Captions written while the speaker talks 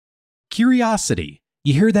Curiosity.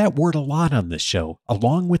 You hear that word a lot on this show,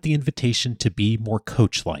 along with the invitation to be more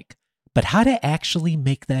coach-like. But how to actually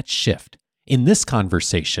make that shift? In this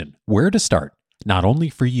conversation, where to start, not only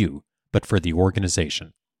for you, but for the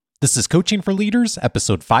organization. This is Coaching for Leaders,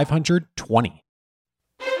 episode 520.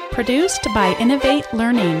 Produced by Innovate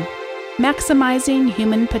Learning, maximizing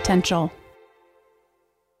human potential.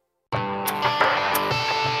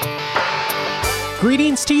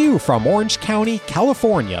 Greetings to you from Orange County,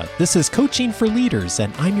 California. This is Coaching for Leaders,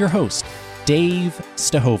 and I'm your host, Dave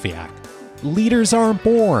Stachowiak. Leaders aren't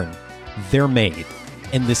born, they're made.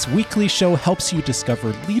 And this weekly show helps you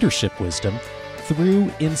discover leadership wisdom through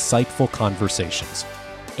insightful conversations.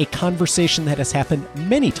 A conversation that has happened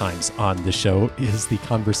many times on the show is the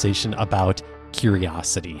conversation about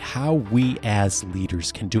curiosity, how we as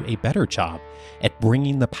leaders can do a better job at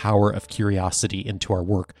bringing the power of curiosity into our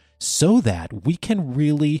work so that we can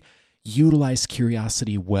really utilize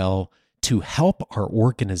curiosity well to help our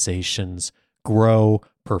organizations grow,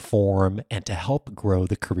 perform, and to help grow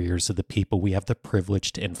the careers of the people we have the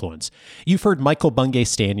privilege to influence. You've heard Michael Bungay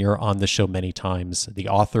Stanier on the show many times, the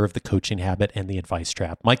author of The Coaching Habit and The Advice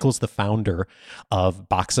Trap. Michael's the founder of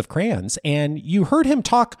Box of Crayons, and you heard him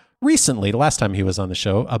talk recently, the last time he was on the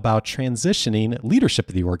show, about transitioning leadership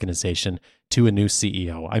of the organization to a new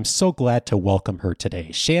CEO. I'm so glad to welcome her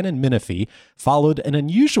today. Shannon Menefee followed an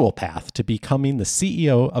unusual path to becoming the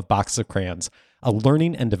CEO of Box of Crayons, a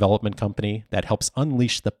learning and development company that helps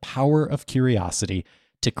unleash the power of curiosity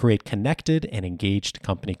to create connected and engaged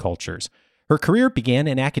company cultures. Her career began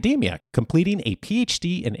in academia, completing a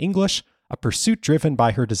PhD in English, a pursuit driven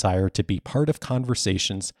by her desire to be part of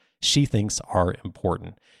conversations she thinks are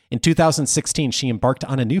important. In 2016, she embarked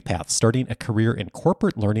on a new path, starting a career in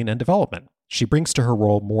corporate learning and development. She brings to her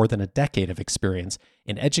role more than a decade of experience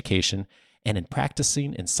in education and in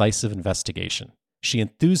practicing incisive investigation. She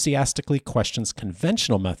enthusiastically questions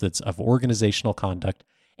conventional methods of organizational conduct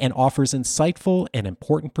and offers insightful and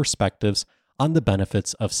important perspectives on the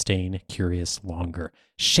benefits of staying curious longer.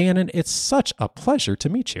 Shannon, it's such a pleasure to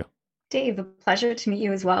meet you. Dave, a pleasure to meet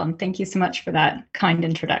you as well. And thank you so much for that kind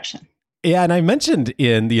introduction. Yeah, and I mentioned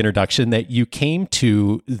in the introduction that you came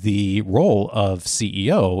to the role of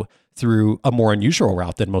CEO through a more unusual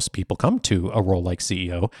route than most people come to a role like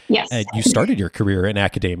CEO. Yes. You started your career in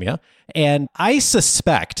academia, and I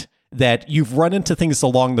suspect that you've run into things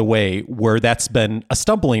along the way where that's been a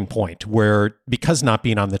stumbling point, where because not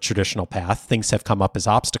being on the traditional path, things have come up as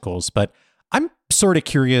obstacles. But I'm sort of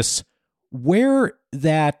curious where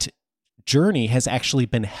that journey has actually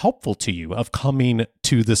been helpful to you of coming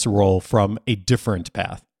to this role from a different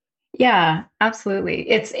path. Yeah, absolutely.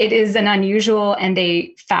 It is an unusual and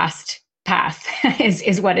a fast path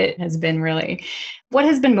is what it has been really. What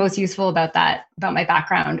has been most useful about my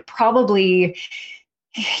background, probably,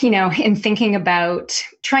 in thinking about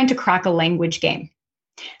trying to crack a language game.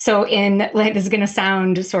 So this is going to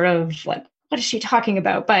sound sort of like, what is she talking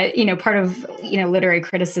about? But, part of, literary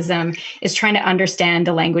criticism is trying to understand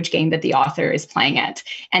the language game that the author is playing at.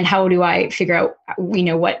 And how do I figure out,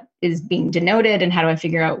 what is being denoted, and how do I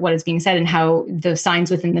figure out what is being said and how the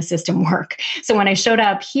signs within the system work? So when I showed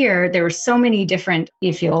up here, there were so many different,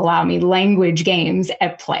 if you'll allow me, language games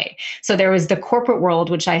at play. So there was the corporate world,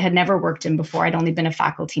 which I had never worked in before. I'd only been a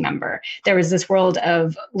faculty member. There was this world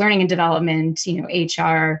of learning and development,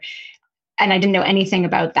 HR, and I didn't know anything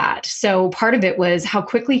about that. So part of it was, how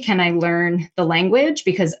quickly can I learn the language?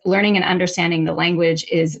 Because learning and understanding the language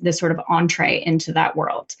is the sort of entree into that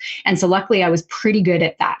world. And so luckily I was pretty good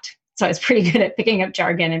at that. So I was pretty good at picking up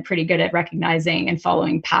jargon and pretty good at recognizing and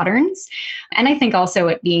following patterns. And I think also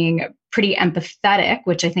at being pretty empathetic,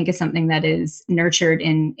 which I think is something that is nurtured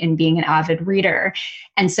in being an avid reader.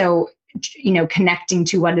 And so connecting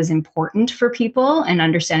to what is important for people and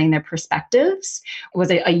understanding their perspectives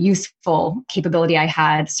was a useful capability I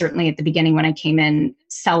had, certainly at the beginning when I came in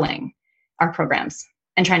selling our programs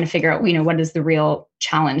and trying to figure out, what is the real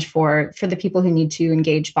challenge for the people who need to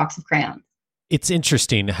engage Box of Crayons. It's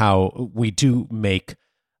interesting how we do make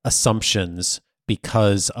assumptions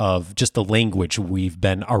because of just the language we've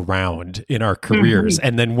been around in our careers. Mm-hmm.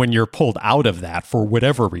 And then when you're pulled out of that for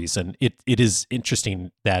whatever reason, it is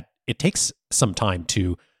interesting that it takes some time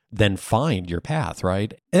to then find your path,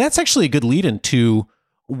 right? And that's actually a good lead into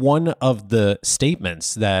one of the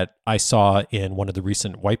statements that I saw in one of the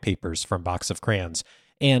recent white papers from Box of Crayons.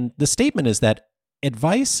 And the statement is that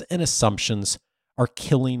advice and assumptions are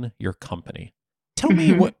killing your company. Tell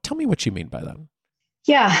me what you mean by that.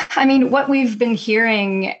 Yeah, I mean, what we've been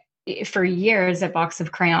hearing for years at Box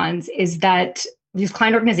of Crayons is that these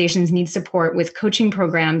client organizations need support with coaching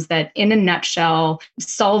programs that, in a nutshell,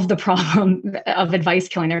 solve the problem of advice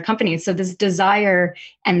killing their companies. So this desire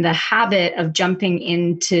and the habit of jumping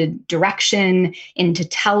into direction, into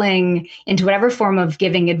telling, into whatever form of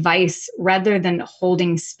giving advice, rather than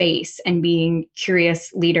holding space and being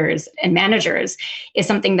curious leaders and managers, is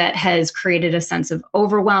something that has created a sense of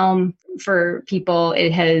overwhelm for people.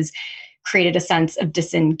 It has created a sense of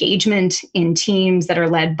disengagement in teams that are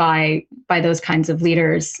led by those kinds of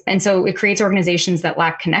leaders. And so it creates organizations that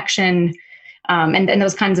lack connection. And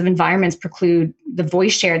those kinds of environments preclude the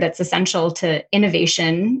voice share that's essential to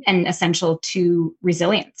innovation and essential to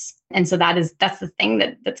resilience. And so that's the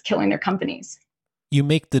thing that's killing their companies. You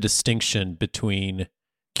make the distinction between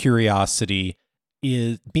curiosity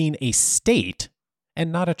is being a state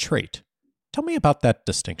and not a trait. Tell me about that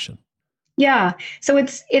distinction. Yeah. So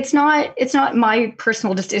it's not my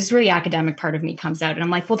personal, just it's really academic part of me comes out, and I'm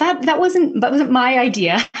like, well, that wasn't my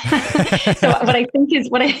idea. So what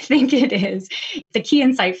I think it is, the key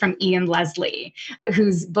insight from Ian Leslie,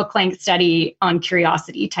 whose book-length study on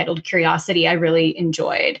curiosity titled Curiosity, I really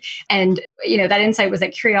enjoyed. And that insight was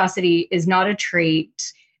that curiosity is not a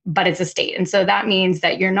trait, but it's a state. And so that means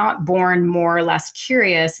that you're not born more or less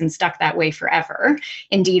curious and stuck that way forever.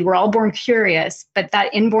 Indeed, we're all born curious, but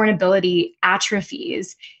that inborn ability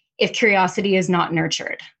atrophies if curiosity is not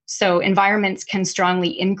nurtured. So environments can strongly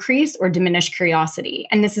increase or diminish curiosity.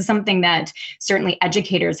 And this is something that certainly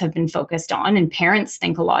educators have been focused on, and parents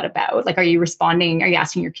think a lot about. Like, are you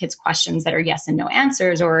asking your kids questions that are yes and no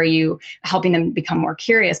answers, or are you helping them become more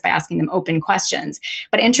curious by asking them open questions?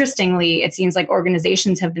 But interestingly, it seems like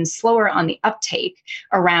organizations have been slower on the uptake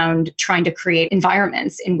around trying to create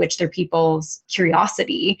environments in which their people's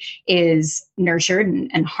curiosity is nurtured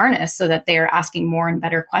and harnessed so that they are asking more and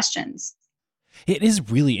better questions. It is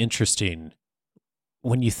really interesting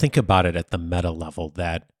when you think about it at the meta level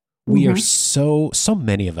that we are so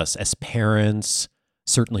many of us as parents,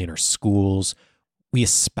 certainly in our schools, we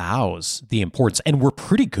espouse the importance, and we're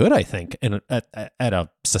pretty good, I think, at a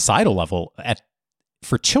societal level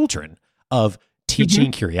for children, of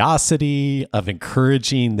teaching curiosity, of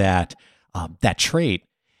encouraging that trait.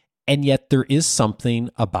 And yet there is something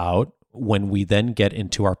about when we then get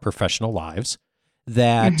into our professional lives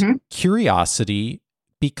that curiosity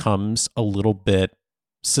becomes a little bit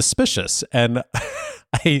suspicious. And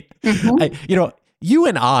you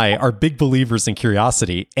and I are big believers in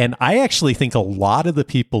curiosity. And I actually think a lot of the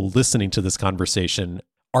people listening to this conversation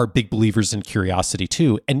are big believers in curiosity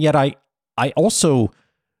too. And yet I also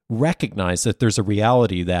recognize that there's a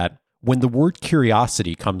reality that when the word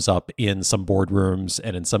curiosity comes up in some boardrooms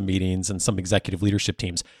and in some meetings and some executive leadership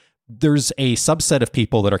teams, there's a subset of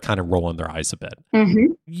people that are kind of rolling their eyes a bit.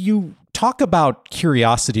 You talk about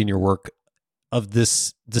curiosity in your work, of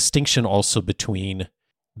this distinction also between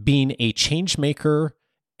being a change maker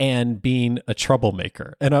and being a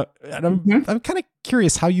troublemaker. And I'm kind of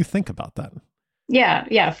curious how you think about that.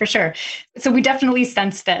 Yeah, for sure. So we definitely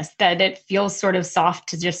sense this, that it feels sort of soft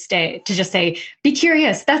to just say, be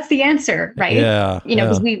curious. That's the answer, right?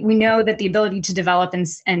 Because we know that the ability to develop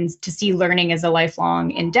and to see learning as a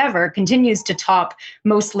lifelong endeavor continues to top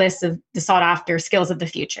most lists of the sought after skills of the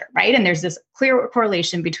future, right? And there's this clear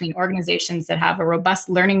correlation between organizations that have a robust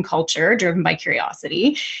learning culture driven by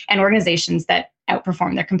curiosity and organizations that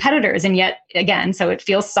outperform their competitors. And yet again, so it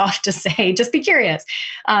feels soft to say, just be curious.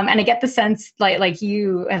 And I get the sense, like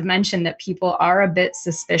you have mentioned, that people are a bit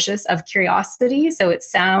suspicious of curiosity. So it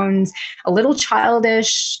sounds a little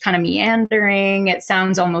childish, kind of meandering. It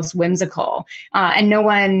sounds almost whimsical. And no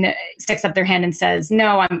one sticks up their hand and says,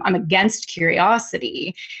 no, I'm against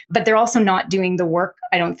curiosity. But they're also not doing the work,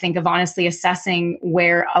 I don't think, of honestly assessing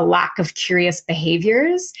where a lack of curious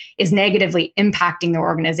behaviors is negatively impacting their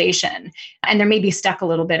organization. And they're maybe stuck a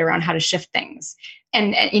little bit around how to shift things.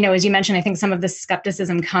 And as you mentioned, I think some of the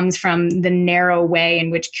skepticism comes from the narrow way in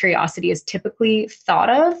which curiosity is typically thought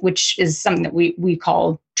of, which is something that we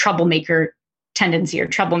call troublemaker tendency or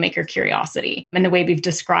troublemaker curiosity. And the way we've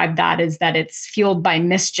described that is that it's fueled by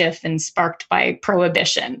mischief and sparked by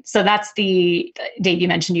prohibition. So that's Dave, you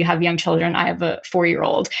mentioned you have young children. I have a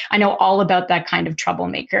 4-year-old. I know all about that kind of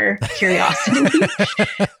troublemaker curiosity.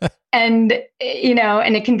 And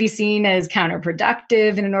it can be seen as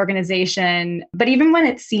counterproductive in an organization. But even when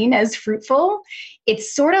it's seen as fruitful, it's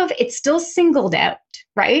still singled out,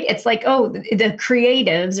 right? It's like, oh, the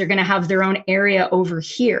creatives are going to have their own area over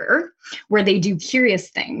here where they do curious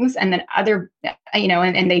things, and then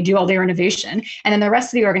and they do all their innovation. And then the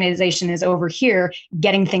rest of the organization is over here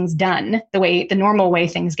getting things done the normal way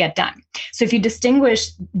things get done. So if you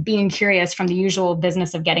distinguish being curious from the usual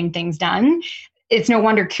business of getting things done, it's no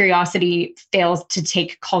wonder curiosity fails to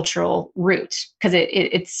take cultural root, because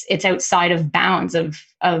it's outside of bounds of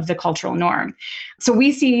the cultural norm. So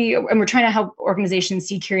we see, and we're trying to help organizations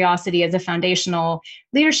see curiosity as a foundational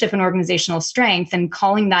leadership and organizational strength, and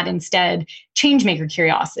calling that instead changemaker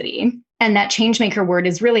curiosity. And that changemaker word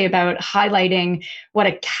is really about highlighting what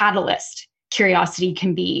a catalyst curiosity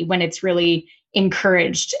can be when it's really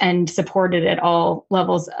encouraged and supported at all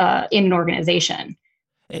levels in an organization.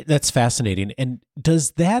 That's fascinating. And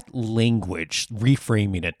does that language,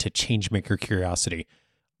 reframing it to changemaker curiosity,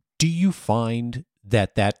 do you find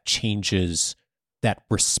that that changes that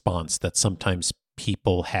response that sometimes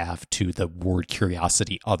people have to the word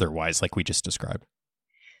curiosity otherwise, like we just described?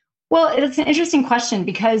 Well, it's an interesting question,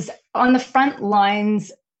 because on the front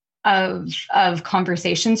lines of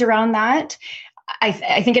conversations around that,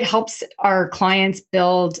 I think it helps our clients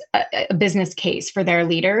build a business case for their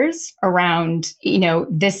leaders around,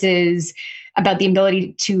 this is about the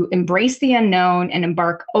ability to embrace the unknown and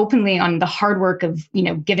embark openly on the hard work of,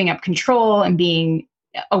 giving up control and being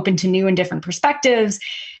open to new and different perspectives,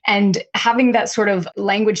 and having that sort of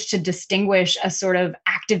language to distinguish a sort of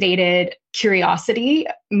activated curiosity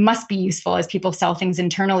must be useful as people sell things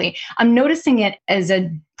internally. I'm noticing it as a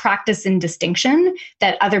practice in distinction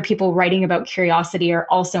that other people writing about curiosity are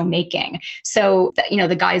also making. So,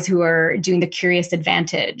 the guys who are doing the Curious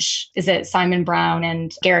Advantage, is it Simon Brown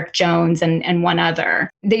and Garrick Jones and one other?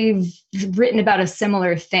 They've written about a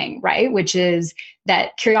similar thing, right? Which is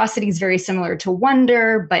that curiosity is very similar to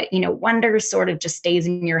wonder, but wonder sort of just stays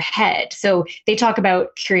in your head. So they talk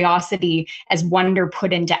about curiosity as wonder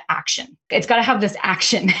put into action. It's got to have this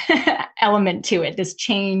action element to it, this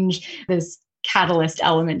change, this catalyst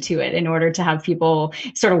element to it, in order to have people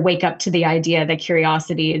sort of wake up to the idea that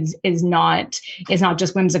curiosity is not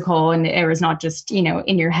just whimsical, and or is not just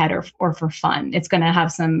in your head or for fun. It's going to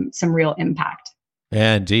have some real impact.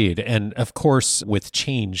 Yeah, indeed. And of course, with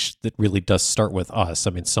change, that really does start with us.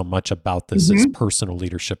 I mean, so much about this is personal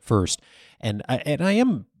leadership first. And I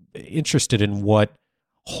am interested in what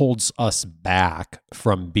holds us back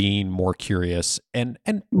from being more curious, and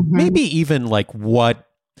maybe even like what,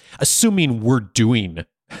 assuming we're doing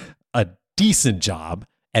a decent job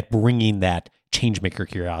at bringing that changemaker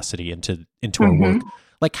curiosity into our work,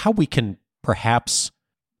 like how we can perhaps,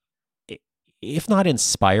 if not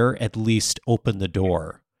inspire, at least open the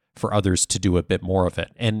door for others to do a bit more of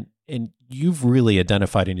it. And you've really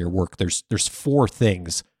identified in your work, there's 4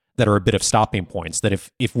 things that are a bit of stopping points that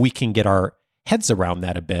if we can get our heads around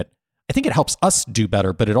that a bit, I think it helps us do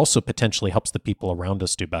better, but it also potentially helps the people around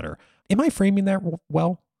us do better. Am I framing that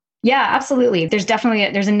well? Yeah, absolutely. There's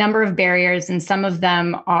a number of barriers, and some of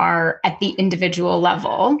them are at the individual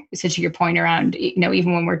level. So to your point around,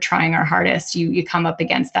 even when we're trying our hardest, you come up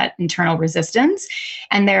against that internal resistance.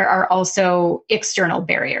 And there are also external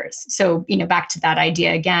barriers. So, back to that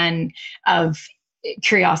idea again of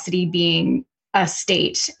curiosity being a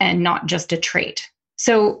state and not just a trait.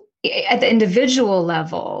 So at the individual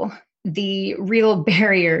level, the real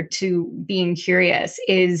barrier to being curious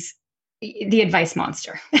is the advice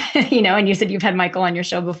monster, and you said you've had Michael on your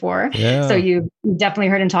show before. Yeah. So you definitely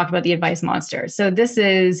heard him talk about the advice monster. So this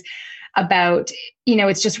is about,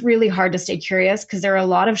 it's just really hard to stay curious because there are a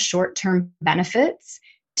lot of short-term benefits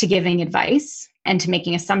to giving advice and to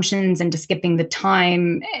making assumptions and to skipping the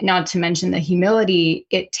time, not to mention the humility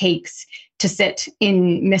it takes to sit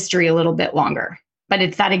in mystery a little bit longer. But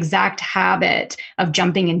it's that exact habit of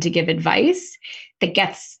jumping in to give advice that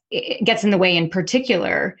gets in the way, in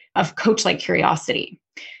particular, of coach-like curiosity.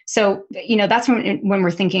 So, that's when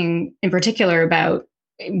we're thinking in particular about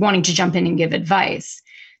wanting to jump in and give advice.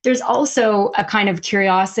 There's also a kind of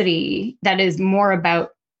curiosity that is more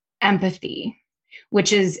about empathy,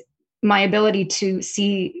 which is my ability to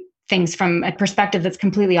see things from a perspective that's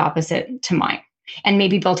completely opposite to mine, and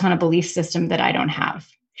maybe built on a belief system that I don't have.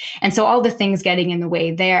 And so all the things getting in the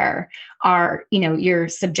way there are, your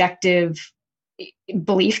subjective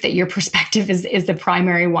belief that your perspective is the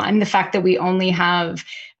primary one, the fact that we only have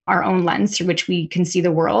our own lens through which we can see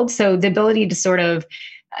the world. So the ability to sort of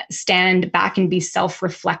stand back and be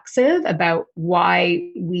self-reflexive about why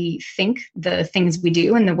we think the things we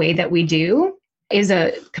do and the way that we do is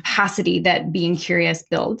a capacity that being curious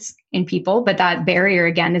builds in people. But that barrier,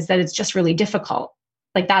 again, is that it's just really difficult.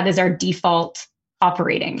 Like that is our default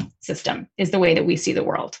operating system, is the way that we see the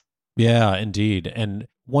world. Yeah, indeed. And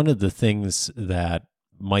one of the things that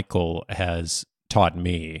Michael has taught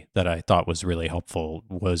me that I thought was really helpful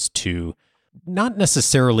was to not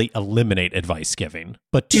necessarily eliminate advice giving,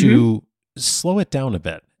 but to slow it down a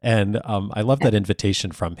bit. And I love that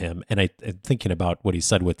invitation from him. And I'm thinking about what he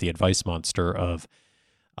said with the advice monster of,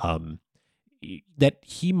 that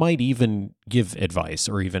he might even give advice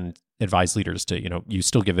or even advise leaders to, you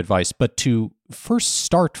still give advice, but to first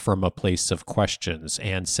start from a place of questions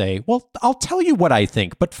and say, well, I'll tell you what I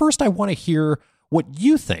think, but first I want to hear what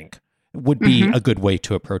you think would be a good way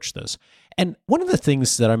to approach this. And one of the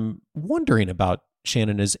things that I'm wondering about,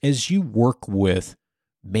 Shannon, is as you work with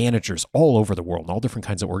managers all over the world, in all different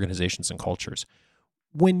kinds of organizations and cultures,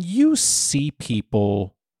 when you see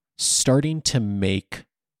people starting to make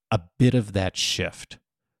a bit of that shift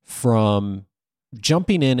from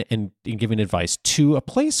jumping in and giving advice to a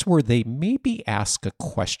place where they maybe ask a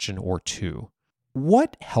question or two,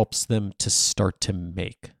 what helps them to start to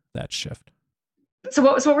make that shift? So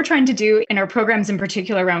what we're trying to do in our programs, in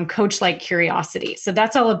particular around coach-like curiosity. So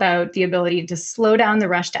that's all about the ability to slow down the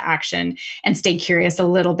rush to action and stay curious a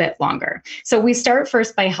little bit longer. So we start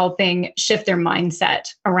first by helping shift their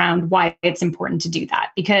mindset around why it's important to do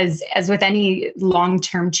that. Because as with any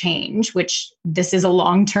long-term change, which this is a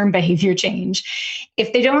long-term behavior change,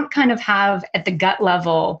 if they don't kind of have at the gut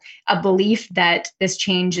level a belief that this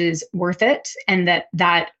change is worth it and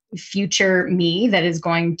that future me that is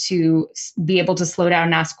going to be able to slow down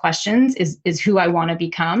and ask questions is who I want to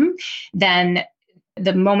become, then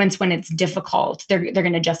the moments when it's difficult, they're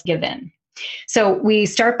going to just give in. So we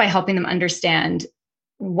start by helping them understand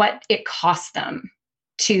what it costs them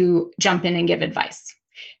to jump in and give advice.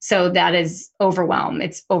 So that is overwhelm,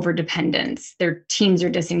 it's overdependence. Their teams are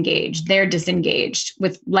disengaged, they're disengaged.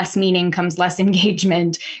 With less meaning comes less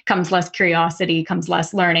engagement, comes less curiosity, comes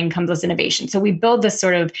less learning, comes less innovation. So we build this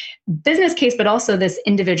sort of business case, but also this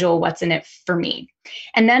individual, what's in it for me.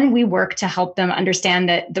 And then we work to help them understand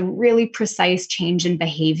that the really precise change in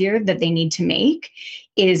behavior that they need to make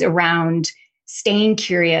is around staying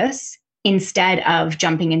curious instead of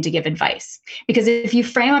jumping in to give advice. Because if you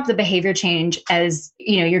frame up the behavior change as,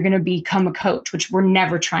 you're going to become a coach, which we're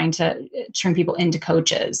never trying to turn people into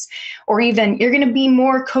coaches, or even you're going to be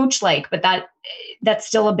more coach-like, but that's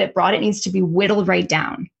still a bit broad. It needs to be whittled right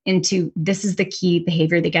down into this is the key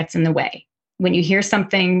behavior that gets in the way. When you hear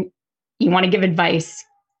something, you want to give advice,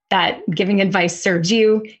 that giving advice serves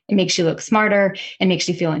you, it makes you look smarter, it makes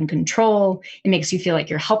you feel in control, it makes you feel like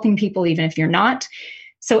you're helping people even if you're not.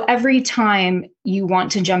 So every time you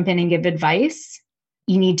want to jump in and give advice,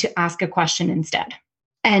 you need to ask a question instead.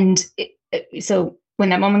 And so when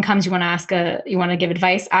that moment comes, you want to give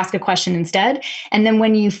advice, ask a question instead. And then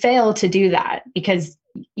when you fail to do that, because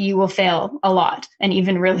you will fail a lot, and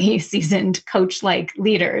even really seasoned coach-like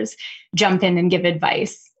leaders jump in and give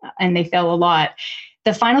advice, and they fail a lot.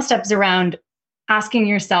 The final step is around asking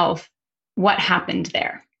yourself, what happened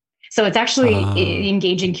there? So it's actually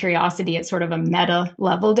engaging curiosity at sort of a meta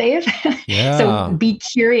level, Dave. Yeah. So be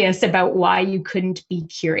curious about why you couldn't be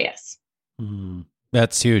curious.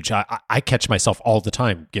 That's huge. I catch myself all the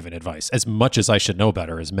time giving advice, as much as I should know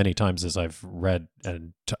better, as many times as I've read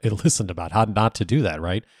and listened about how not to do that,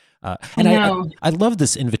 right? And I love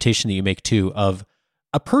this invitation that you make too of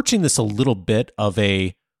approaching this a little bit of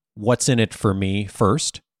a what's in it for me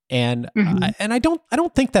first. And I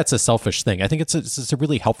don't think that's a selfish thing. I think it's a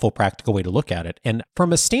really helpful, practical way to look at it. And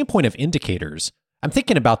from a standpoint of indicators, I'm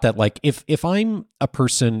thinking about that. Like if I'm a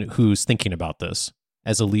person who's thinking about this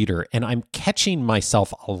as a leader, and I'm catching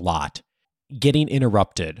myself a lot getting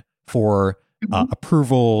interrupted for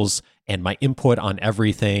approvals and my input on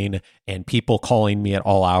everything, and people calling me at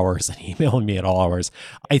all hours and emailing me at all hours,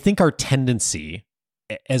 I think our tendency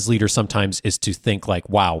as leaders sometimes is to think like,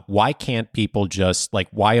 wow, why can't people just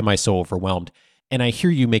why am I so overwhelmed? And I hear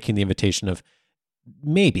you making the invitation of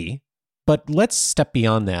maybe, but let's step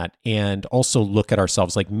beyond that and also look at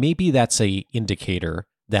ourselves. Like maybe that's a indicator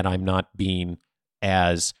that I'm not being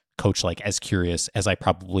as coach-like, as curious as I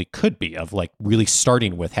probably could be, of really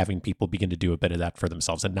starting with having people begin to do a bit of that for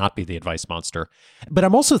themselves and not be the advice monster. But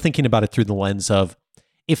I'm also thinking about it through the lens of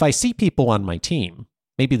if I see people on my team,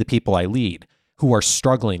 maybe the people I lead, who are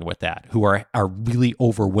struggling with that, who are really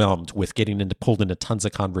overwhelmed with pulled into tons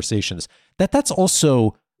of conversations, that's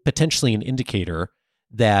also potentially an indicator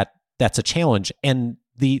that that's a challenge. And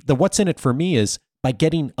the what's in it for me is by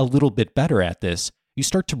getting a little bit better at this, you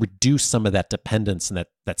start to reduce some of that dependence and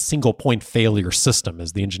that single point failure system,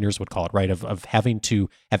 as the engineers would call it, right? Of having to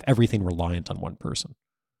have everything reliant on one person.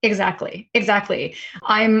 Exactly.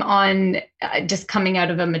 I'm on just coming out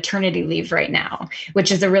of a maternity leave right now,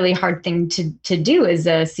 which is a really hard thing to do as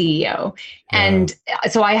a CEO. And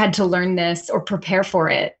so I had to learn this or prepare for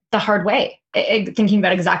it the hard way, thinking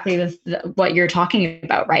about exactly what you're talking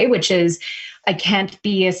about, right? Which is I can't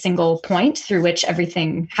be a single point through which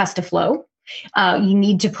everything has to flow. You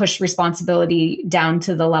need to push responsibility down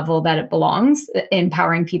to the level that it belongs,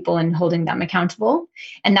 empowering people and holding them accountable.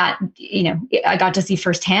 And that, I got to see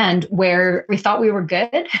firsthand where we thought we were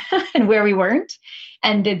good and where we weren't.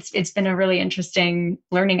 And it's been a really interesting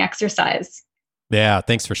learning exercise. Yeah,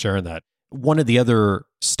 thanks for sharing that. One of the other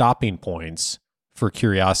stopping points for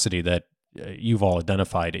curiosity that you've all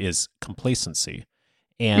identified is complacency.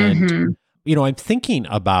 And, I'm thinking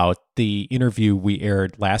about the interview we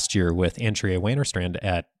aired last year with Andrea Wannerstrand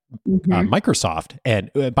at Microsoft.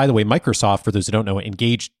 And by the way, Microsoft, for those who don't know,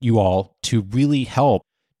 engaged you all to really help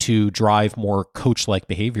to drive more coach-like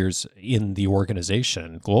behaviors in the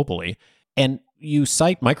organization globally. And you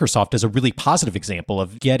cite Microsoft as a really positive example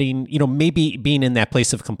of getting, maybe being in that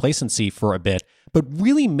place of complacency for a bit, but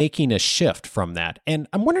really making a shift from that. And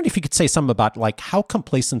I'm wondering if you could say something about like how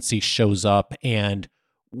complacency shows up and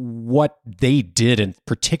what they did in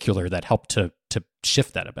particular that helped to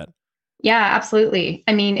shift that a bit. Yeah, absolutely.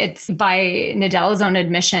 I mean, it's by Nadel's own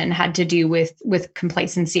admission had to do with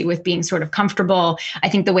complacency, with being sort of comfortable. I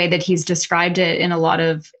think the way that he's described it in a lot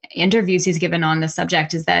of interviews he's given on the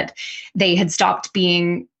subject is that they had stopped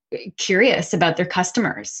being curious about their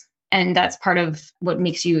customers. And that's part of what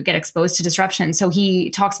makes you get exposed to disruption. So he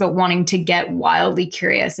talks about wanting to get wildly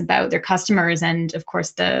curious about their customers. And of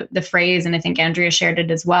course, the phrase, and I think Andrea shared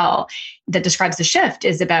it as well, that describes the shift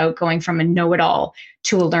is about going from a know-it-all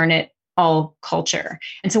to a learn-it-all culture.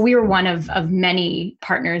 And so we were one of many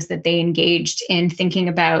partners that they engaged in thinking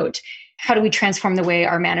about how do we transform the way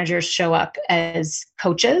our managers show up as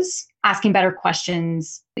coaches, asking better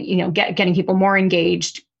questions, getting people more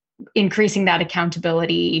engaged, increasing that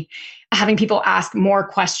accountability, having people ask more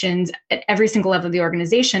questions at every single level of the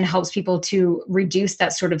organization helps people to reduce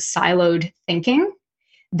that sort of siloed thinking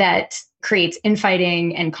that creates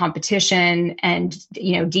infighting and competition and,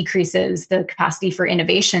 decreases the capacity for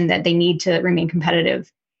innovation that they need to remain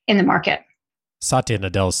competitive in the market. Satya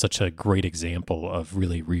Nadella is such a great example of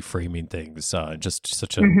really reframing things. Just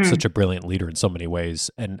such a brilliant leader in so many ways.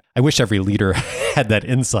 And I wish every leader had that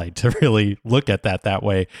insight to really look at that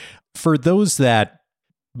way. For those that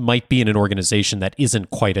might be in an organization that isn't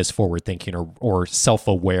quite as forward-thinking or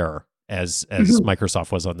self-aware as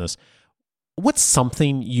Microsoft was on this, what's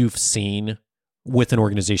something you've seen with an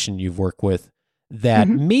organization you've worked with that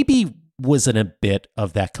maybe was in a bit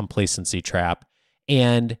of that complacency trap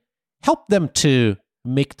and help them to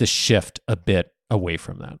make the shift a bit away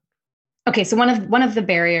from that? Okay, so one of the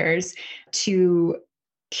barriers to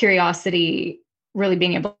curiosity really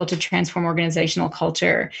being able to transform organizational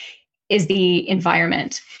culture is the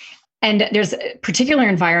environment. And there's particular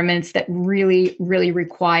environments that really, really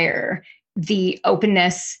require the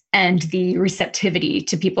openness and the receptivity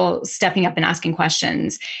to people stepping up and asking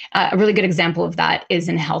questions. A really good example of that is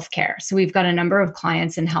in healthcare. So we've got a number of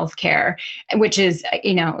clients in healthcare, which is,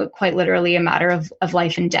 quite literally a matter of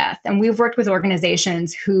life and death. And we've worked with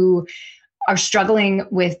organizations who are struggling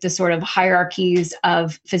with the sort of hierarchies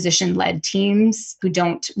of physician-led teams who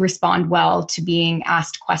don't respond well to being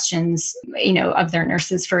asked questions, of their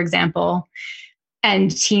nurses, for example.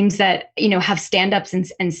 And teams that, have stand-ups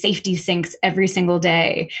and safety syncs every single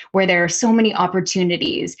day, where there are so many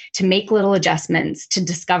opportunities to make little adjustments, to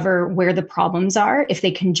discover where the problems are, if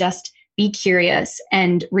they can just be curious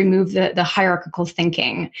and remove the hierarchical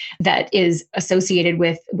thinking that is associated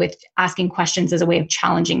with asking questions as a way of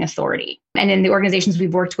challenging authority. And in the organizations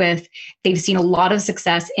we've worked with, they've seen a lot of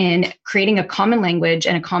success in creating a common language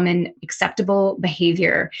and a common acceptable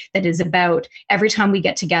behavior that is about every time we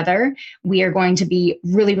get together, we are going to be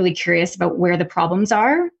really, really curious about where the problems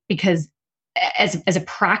are, because as a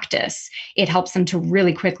practice, it helps them to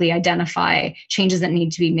really quickly identify changes that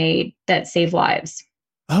need to be made that save lives.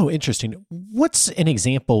 Oh, interesting. What's an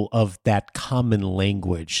example of that common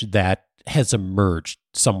language that has emerged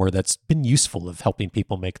somewhere that's been useful of helping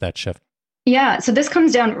people make that shift? Yeah, so this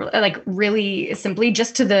comes down like really simply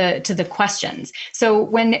just to the questions. So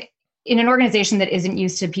when in an organization that isn't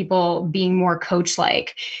used to people being more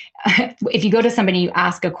coach-like, if you go to somebody, you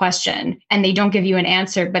ask a question and they don't give you an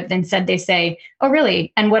answer, but then they say, "Oh,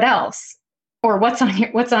 really? And what else?" Or what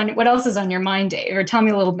else is on your mind, Dave? Or tell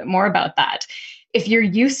me a little bit more about that. If you're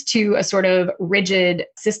used to a sort of rigid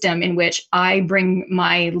system in which I bring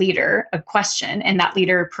my leader a question and that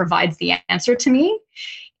leader provides the answer to me,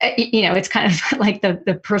 it's kind of like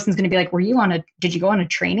the person's going to be like, did you go on a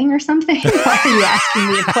training or something? Why are you asking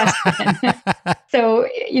me a question? So,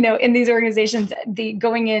 in these organizations, the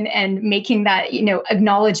going in and making that,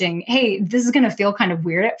 acknowledging, hey, this is going to feel kind of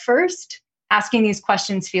weird at first. Asking these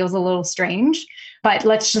questions feels a little strange, but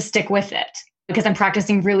let's just stick with it, because I'm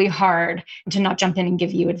practicing really hard to not jump in and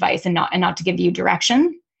give you advice and not to give you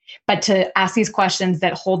direction. but to ask these questions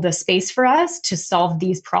that hold the space for us to solve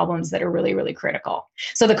these problems that are really, really critical.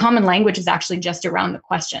 So the common language is actually just around the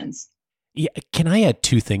questions. Yeah, can I add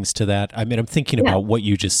two things to that? I mean, I'm thinking about what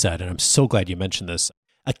you just said, and I'm so glad you mentioned this.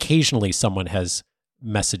 Occasionally, someone has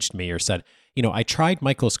messaged me or said, I tried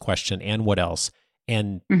Michael's question and what else?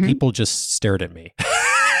 And people just stared at me.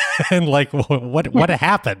 And like, what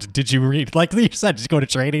happened? Did you read, like you said, did you go to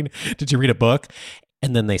training? Did you read a book?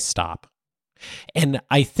 And then they stop. And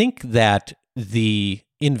I think that the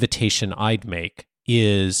invitation I'd make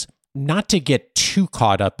is not to get too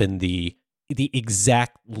caught up in the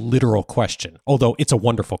exact literal question, although it's a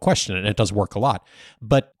wonderful question and it does work a lot,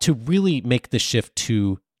 but to really make the shift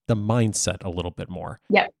to the mindset a little bit more.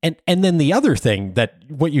 Yeah. And then the other thing that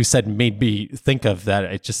what you said made me think of that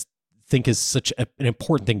I just think is such an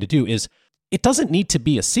important thing to do is it doesn't need to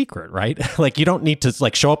be a secret, right? Like you don't need to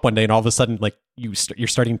like show up one day and all of a sudden like you're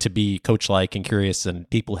starting to be coach-like and curious and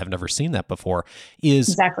people have never seen that before.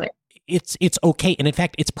 Exactly. It's okay. And in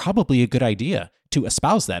fact, it's probably a good idea to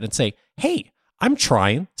espouse that and say, hey, I'm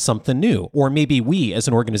trying something new. Or maybe we as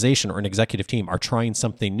an organization or an executive team are trying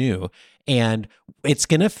something new. And it's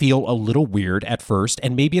going to feel a little weird at first.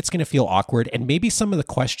 And maybe it's going to feel awkward. And maybe some of the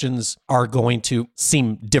questions are going to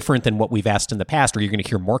seem different than what we've asked in the past, or you're going to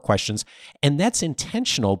hear more questions. And that's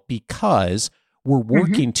intentional because we're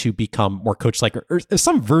working to become more coach-like or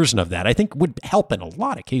some version of that. I think would help in a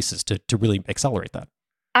lot of cases to really accelerate that.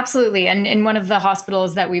 Absolutely. And in one of the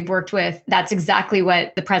hospitals that we've worked with, that's exactly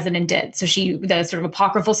what the president did. So the sort of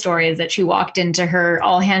apocryphal story is that she walked into her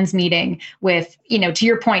all hands meeting with, to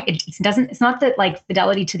your point, it's not that like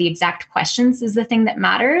fidelity to the exact questions is the thing that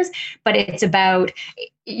matters, but it's about,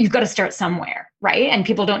 you've got to start somewhere, right? And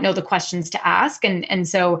people don't know the questions to ask. And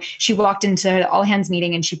so she walked into the all hands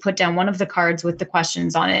meeting and she put down one of the cards with the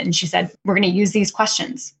questions on it. And she said, we're going to use these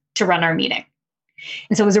questions to run our meeting.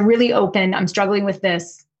 And so it was a really open, I'm struggling with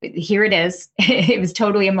this. Here it is. It was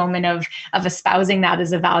totally a moment of espousing that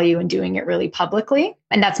as a value and doing it really publicly.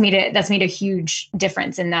 And that's made a huge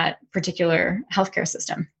difference in that particular healthcare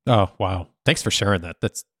system. Oh, wow. Thanks for sharing that.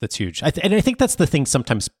 That's huge. And I think that's the thing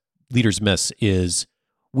sometimes leaders miss is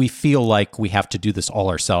we feel like we have to do this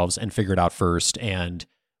all ourselves and figure it out first. And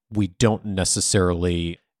we don't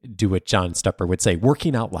necessarily do what John Stepper would say,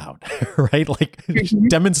 working out loud, right? Like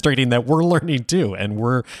demonstrating that we're learning too, and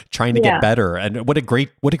we're trying to get better. And what a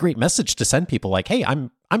great message to send people like, hey, I'm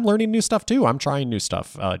learning new stuff too. I'm trying new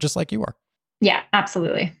stuff, just like you are. Yeah,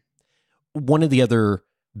 absolutely. One of the other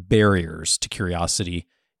barriers to curiosity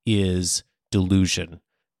is delusion.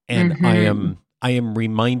 And I am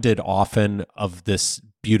reminded often of this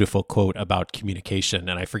beautiful quote about communication.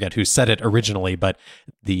 And I forget who said it originally, but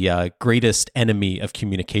the greatest enemy of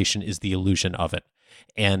communication is the illusion of it.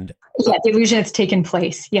 And the illusion that's taken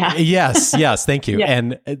place. Yeah. Yes. Thank you.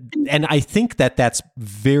 Yeah. And I think that that's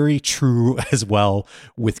very true as well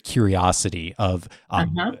with curiosity of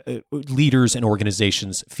leaders and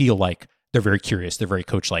organizations feel like they're very curious. They're very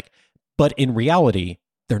coach-like, but in reality,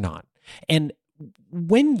 they're not. And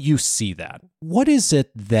when you see that, what is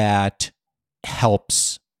it that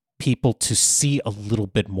helps people to see a little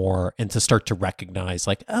bit more and to start to recognize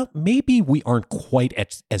like, oh, maybe we aren't quite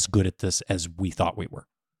as good at this as we thought we were?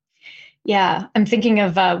 Yeah, I'm thinking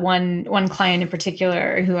of one client in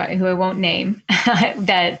particular who I won't name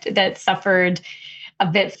that suffered a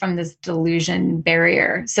bit from this delusion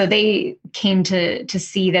barrier. So they came to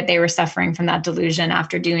see that they were suffering from that delusion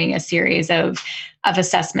after doing a series of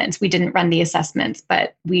assessments. We didn't run the assessments,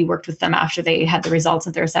 but we worked with them after they had the results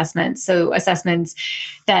of their assessments. So assessments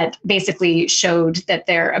that basically showed that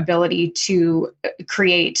their ability to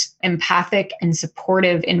create empathic and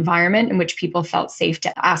supportive environment in which people felt safe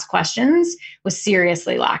to ask questions was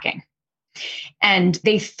seriously lacking. And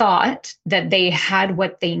they thought that they had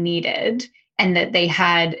what they needed and that they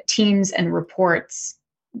had teams and reports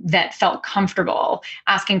that felt comfortable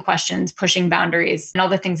asking questions, pushing boundaries, and all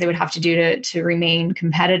the things they would have to do to remain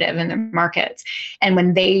competitive in their markets. And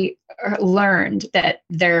when they learned that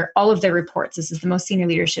all of their reports, this is the most senior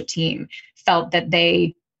leadership team, felt that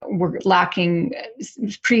they were lacking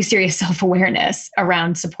pretty serious self-awareness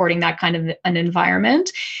around supporting that kind of an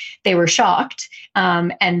environment, they were shocked.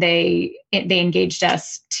 And they engaged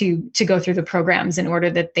us to go through the programs in order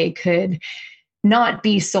that they could not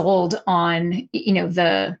be sold on,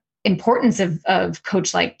 the importance of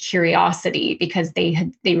coach-like curiosity, because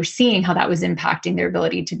they were seeing how that was impacting their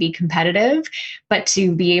ability to be competitive, but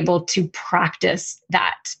to be able to practice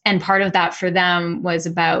that. And part of that for them was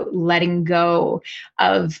about letting go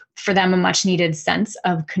of, for them, a much needed sense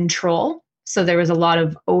of control. So there was a lot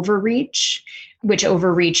of overreach, which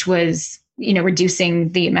overreach was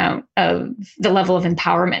reducing the level of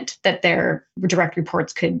empowerment that their direct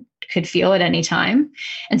reports could feel at any time.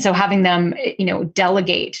 And so having them,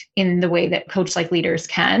 delegate in the way that coach-like leaders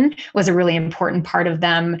can was a really important part of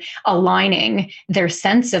them aligning their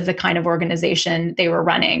sense of the kind of organization they were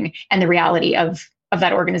running and the reality of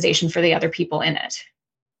that organization for the other people in it.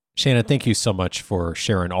 Shannon, thank you so much for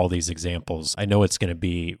sharing all these examples. I know it's going to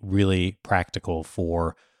be really practical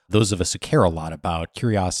for those of us who care a lot about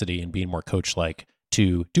curiosity and being more coach-like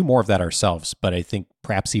to do more of that ourselves. But I think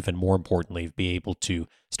perhaps even more importantly, be able to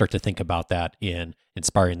start to think about that in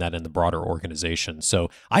inspiring that in the broader organization. So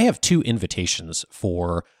I have 2 invitations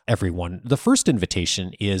for everyone. The first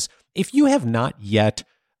invitation is if you have not yet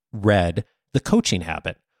read The Coaching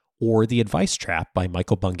Habit or The Advice Trap by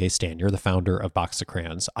Michael Bungay Stanier, the founder of Box of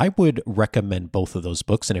Crayons, I would recommend both of those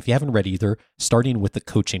books. And if you haven't read either, starting with The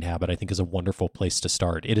Coaching Habit, I think is a wonderful place to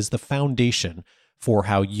start. It is the foundation for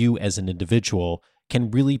how you as an individual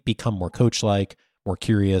can really become more coach-like, more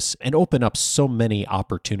curious, and open up so many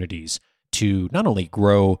opportunities to not only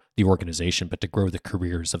grow the organization, but to grow the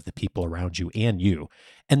careers of the people around you and you.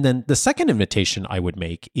 And then the second invitation I would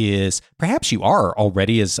make is perhaps you are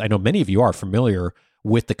already, as I know many of you are, familiar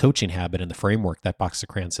with The Coaching Habit and the framework that Box of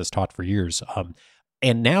Crayons has taught for years.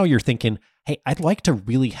 And now you're thinking, hey, I'd like to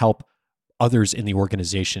really help others in the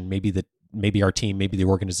organization, maybe our team, maybe the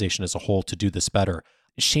organization as a whole, to do this better.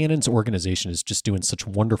 Shannon's organization is just doing such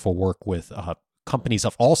wonderful work with companies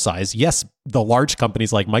of all size. Yes, the large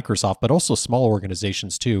companies like Microsoft, but also small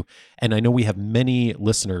organizations too. And I know we have many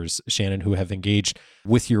listeners, Shannon, who have engaged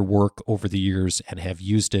with your work over the years and have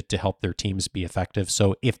used it to help their teams be effective.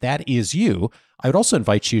 So if that is you, I would also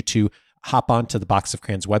invite you to hop onto the Box of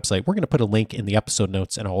Crayons website. We're going to put a link in the episode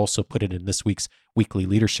notes, and I'll also put it in this week's weekly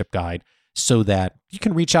leadership guide so that you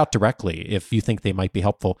can reach out directly if you think they might be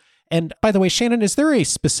helpful. And by the way, Shannon, is there a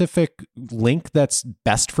specific link that's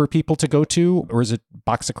best for people to go to, or is it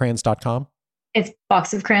boxofcrayons.com? It's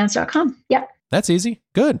boxofcrayons.com. Yep. That's easy.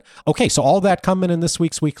 Good. Okay, so all that coming in this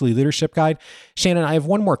week's weekly leadership guide. Shannon, I have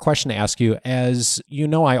one more question to ask you. As you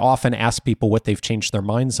know, I often ask people what they've changed their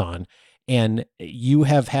minds on. And you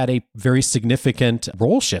have had a very significant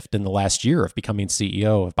role shift in the last year of becoming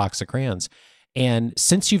CEO of Box of Crayons. And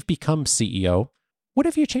since you've become CEO, what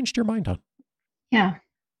have you changed your mind on? Yeah,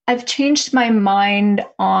 I've changed my mind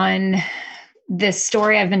on this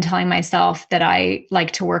story I've been telling myself that I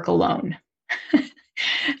like to work alone.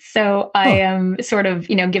 So I am sort of,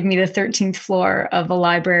 give me the 13th floor of a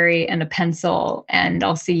library and a pencil, and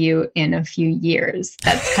I'll see you in a few years.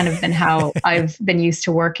 That's kind of been how I've been used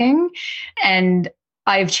to working. And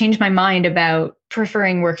I've changed my mind about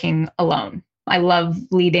preferring working alone. I love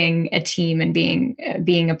leading a team and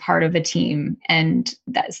being a part of a team. And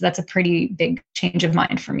that's a pretty big change of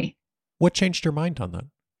mind for me. What changed your mind on that?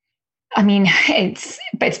 I mean, it's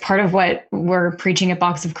part of what we're preaching at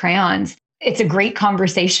Box of Crayons. It's a great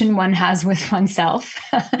conversation one has with oneself.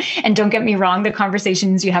 And don't get me wrong, the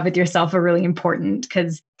conversations you have with yourself are really important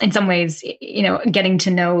because in some ways, getting to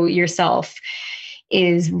know yourself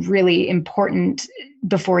is really important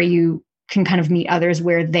before you can kind of meet others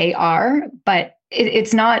where they are. But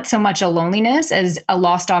it's not so much a loneliness as a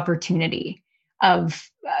lost opportunity of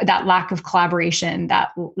that lack of collaboration, that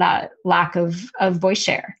lack of voice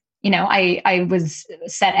share. I was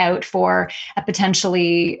set out for a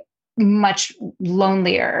potentially much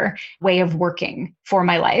lonelier way of working for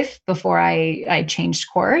my life before I changed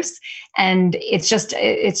course. And it's just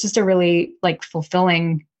a really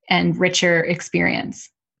fulfilling and richer experience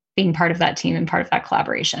being part of that team and part of that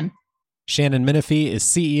collaboration. Shannon Menefee is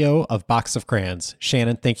CEO of Box of Crayons.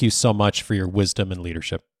 Shannon, thank you so much for your wisdom and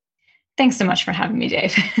leadership. Thanks so much for having me,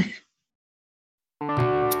 Dave.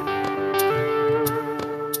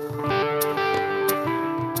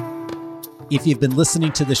 If you've been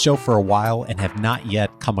listening to the show for a while and have not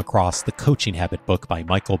yet come across the Coaching Habit book by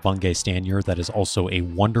Michael Bungay Stanier, that is also a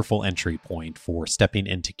wonderful entry point for stepping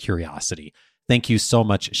into curiosity. Thank you so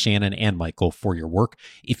much, Shannon and Michael, for your work.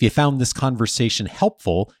 If you found this conversation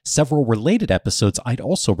helpful, several related episodes I'd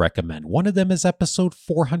also recommend. One of them is episode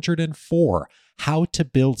 404, How to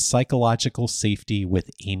Build Psychological Safety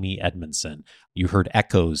with Amy Edmondson. You heard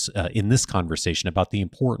echoes in this conversation about the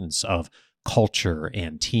importance of culture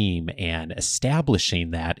and team and establishing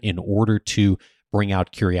that in order to bring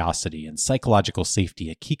out curiosity, and psychological safety,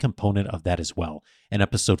 a key component of that as well. In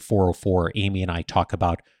episode 404, Amy and I talk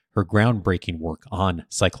about her groundbreaking work on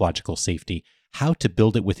psychological safety, how to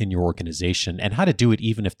build it within your organization and how to do it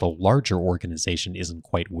even if the larger organization isn't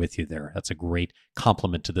quite with you there. That's a great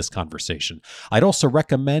complement to this conversation. I'd also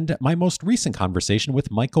recommend my most recent conversation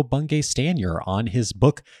with Michael Bungay Stanier on his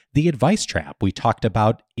book, The Advice Trap. We talked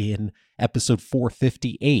about in episode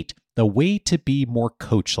 458, the way to be more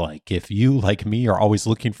coach-like. If you, like me, are always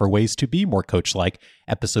looking for ways to be more coach-like,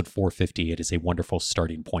 episode 458 is a wonderful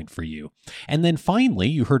starting point for you. And then finally,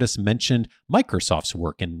 you heard us mention Microsoft's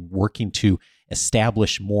work and working to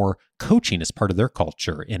establish more coaching as part of their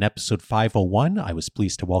culture. In episode 501, I was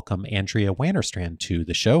pleased to welcome Andrea Wannerstrand to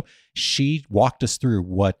the show. She walked us through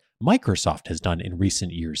what Microsoft has done in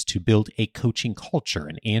recent years to build a coaching culture.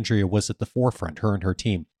 And Andrea was at the forefront, her and her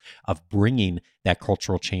team, of bringing that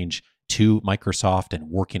cultural change to Microsoft and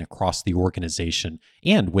working across the organization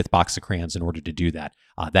and with Box of Crayons in order to do that.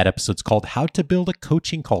 That episode's called How to Build a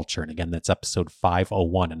Coaching Culture. And again, that's episode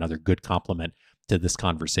 501, another good complement to this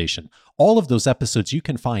conversation. All of those episodes you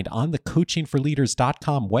can find on the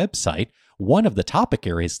coachingforleaders.com website. One of the topic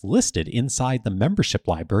areas listed inside the membership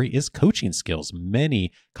library is coaching skills.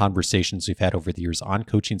 Many conversations we've had over the years on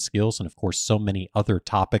coaching skills, and of course, so many other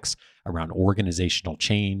topics around organizational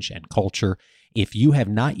change and culture. If you have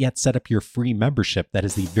not yet set up your free membership, that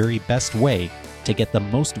is the very best way to get the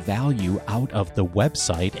most value out of the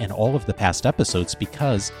website and all of the past episodes,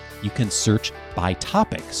 because you can search by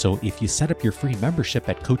topic. So if you set up your free membership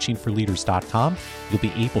at coachingforleaders.com, you'll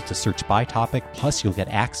be able to search by topic, plus you'll get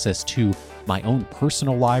access to my own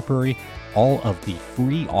personal library, all of the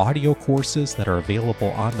free audio courses that are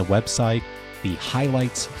available on the website, the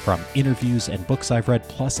highlights from interviews and books I've read,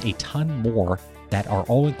 plus a ton more that are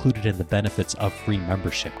all included in the benefits of free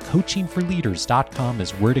membership. Coachingforleaders.com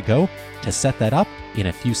is where to go to set that up. In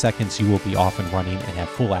a few seconds, you will be off and running and have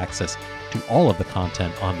full access to all of the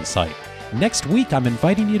content on the site. Next week, I'm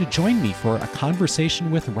inviting you to join me for a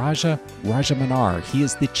conversation with Raja Rajamanar. He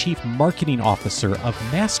is the Chief Marketing Officer of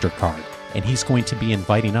MasterCard, and he's going to be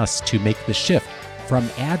inviting us to make the shift from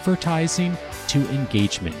advertising to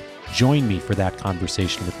engagement. Join me for that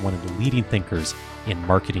conversation with one of the leading thinkers in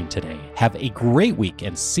marketing today. Have a great week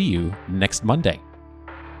and see you next Monday.